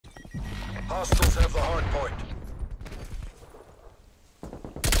Hostiles have the hard point.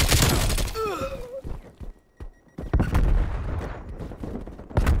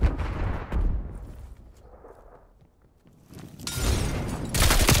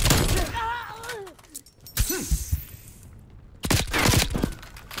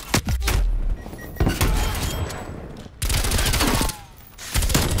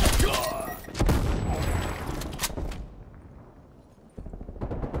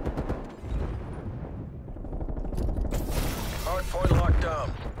 Hardpoint locked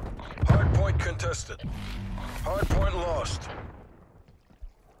down. Hardpoint contested. Hardpoint lost.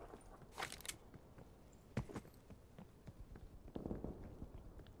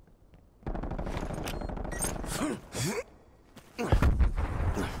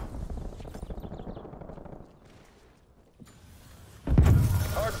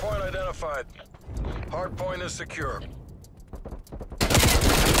 Hardpoint identified. Hardpoint is secure.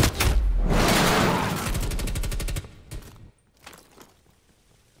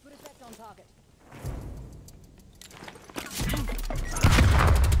 Target.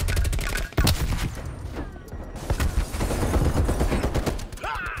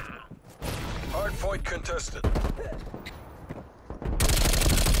 Hardpoint contested.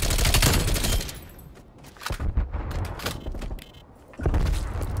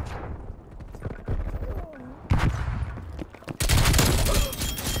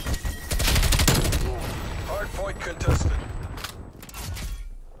 Hardpoint contested.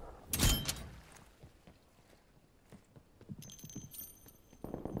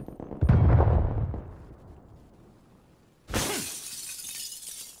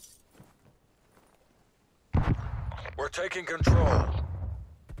 We're taking control.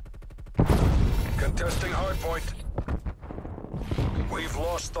 Contesting hardpoint. We've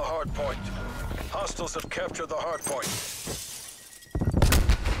lost the hardpoint. Hostiles have captured the hardpoint.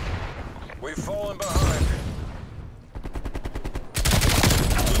 We've fallen behind.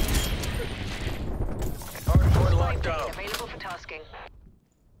 Hardpoint locked down. Available for tasking.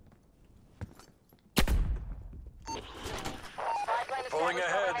 Pulling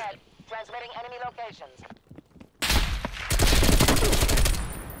ahead. Transmitting enemy locations.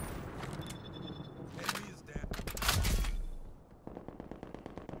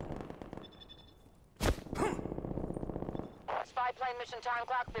 Spy plane mission time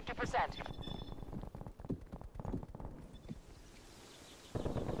clock 50%.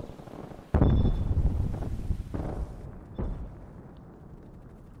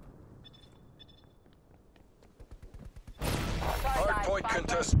 Hardpoint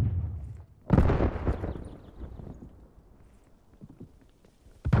contested.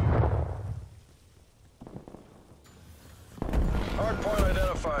 Hardpoint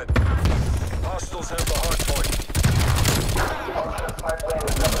identified. Hostiles have the hardpoint.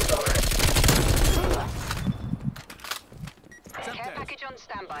 Care package on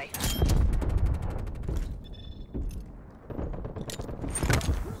standby.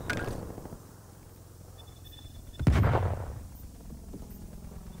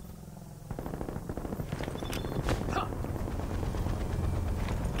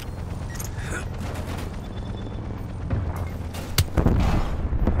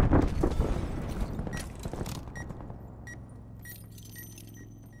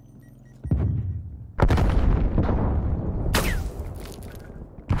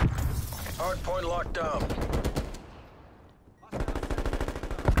 Hardpoint locked down.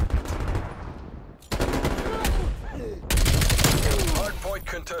 Hardpoint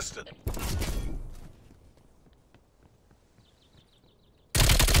contested.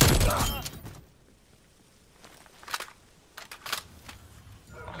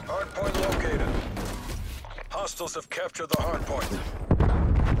 Hardpoint located. Hostiles have captured the hardpoint.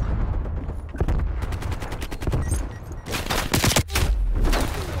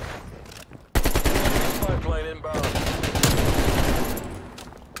 Plane inbound.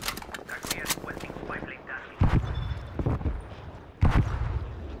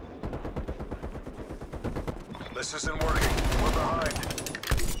 This isn't working. We're behind.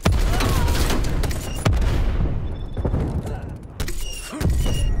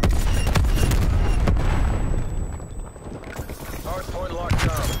 Hardpoint locked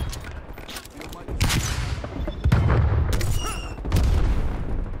down.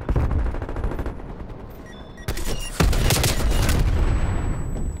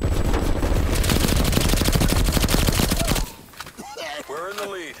 We're in the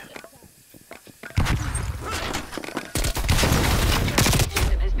lead.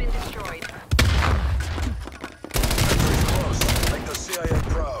 System has been destroyed. Victory's close. Make the CIA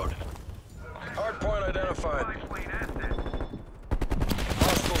proud. Hardpoint identified.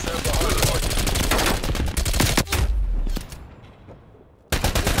 Hostiles have the hardpoint.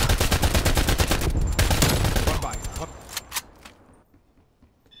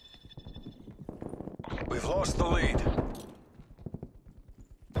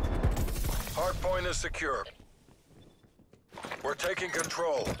 Hardpoint is secure. We're taking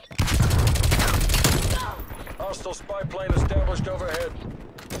control. Hostile spy plane established overhead.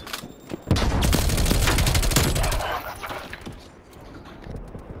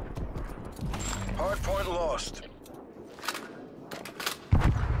 Hardpoint lost.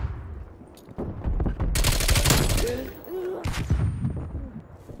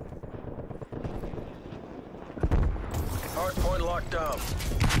 Hardpoint locked down.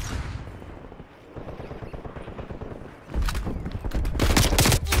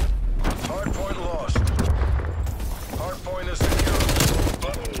 Hardpoint lost. Hardpoint is secure.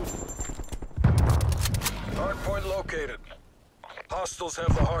 Hardpoint located. Hostiles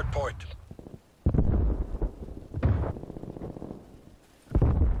have the hardpoint.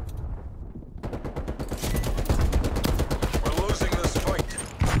 We're losing this fight.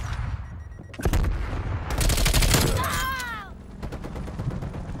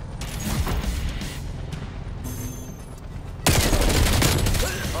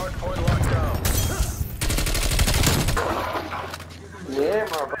 Hardpoint locked down. Yeah,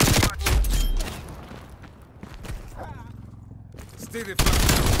 my bro.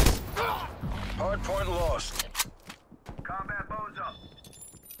 Hardpoint lost. Combat bows up.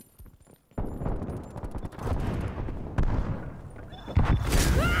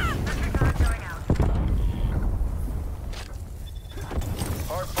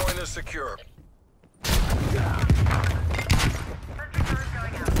 Hardpoint is secure.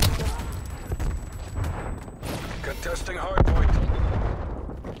 Contesting hardpoint.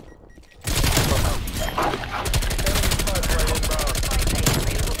 Enemy spy plane inbound.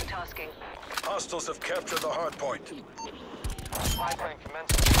 Available for tasking. Hostiles have captured the hardpoint. Spy plane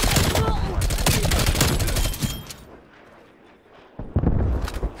commencing.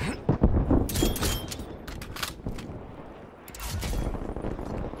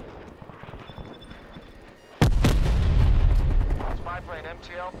 Spy plane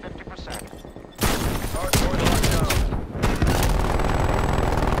MTL 50%. Hardpoint locked down.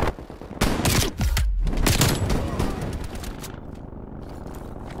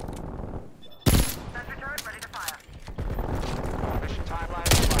 Sentry turret ready to fire. Mission timeline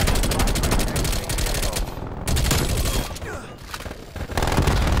expired. Spy plane exiting the AO.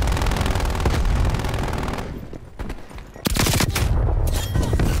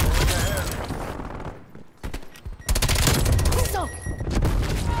 Moving ahead. Pistol!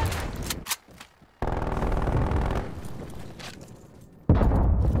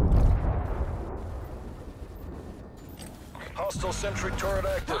 Hostile sentry turret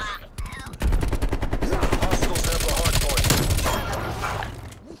active. Hostiles have the hardpoint.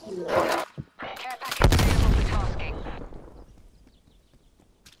 Care package available for tasking.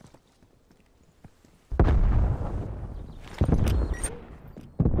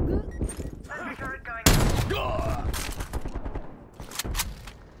 Sentry turret going up.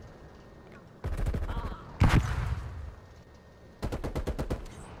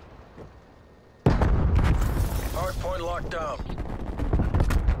 Hardpoint locked down.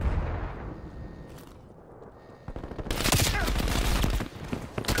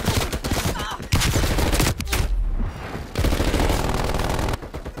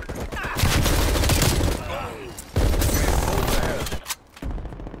 Move ahead.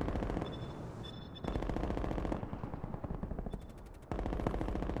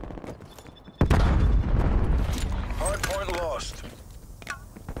 Hardpoint lost.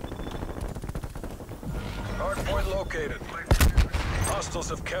 Hardpoint located. Hostiles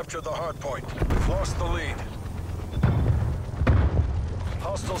have captured the hardpoint. We've lost the lead.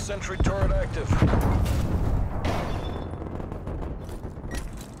 Hostile sentry turret active.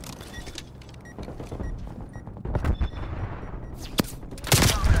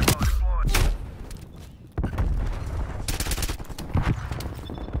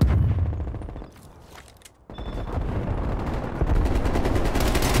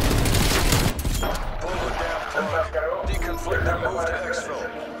 Pull the damn plug. Deconflict and move to exfil.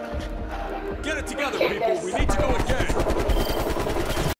 Get it together, people. We need to go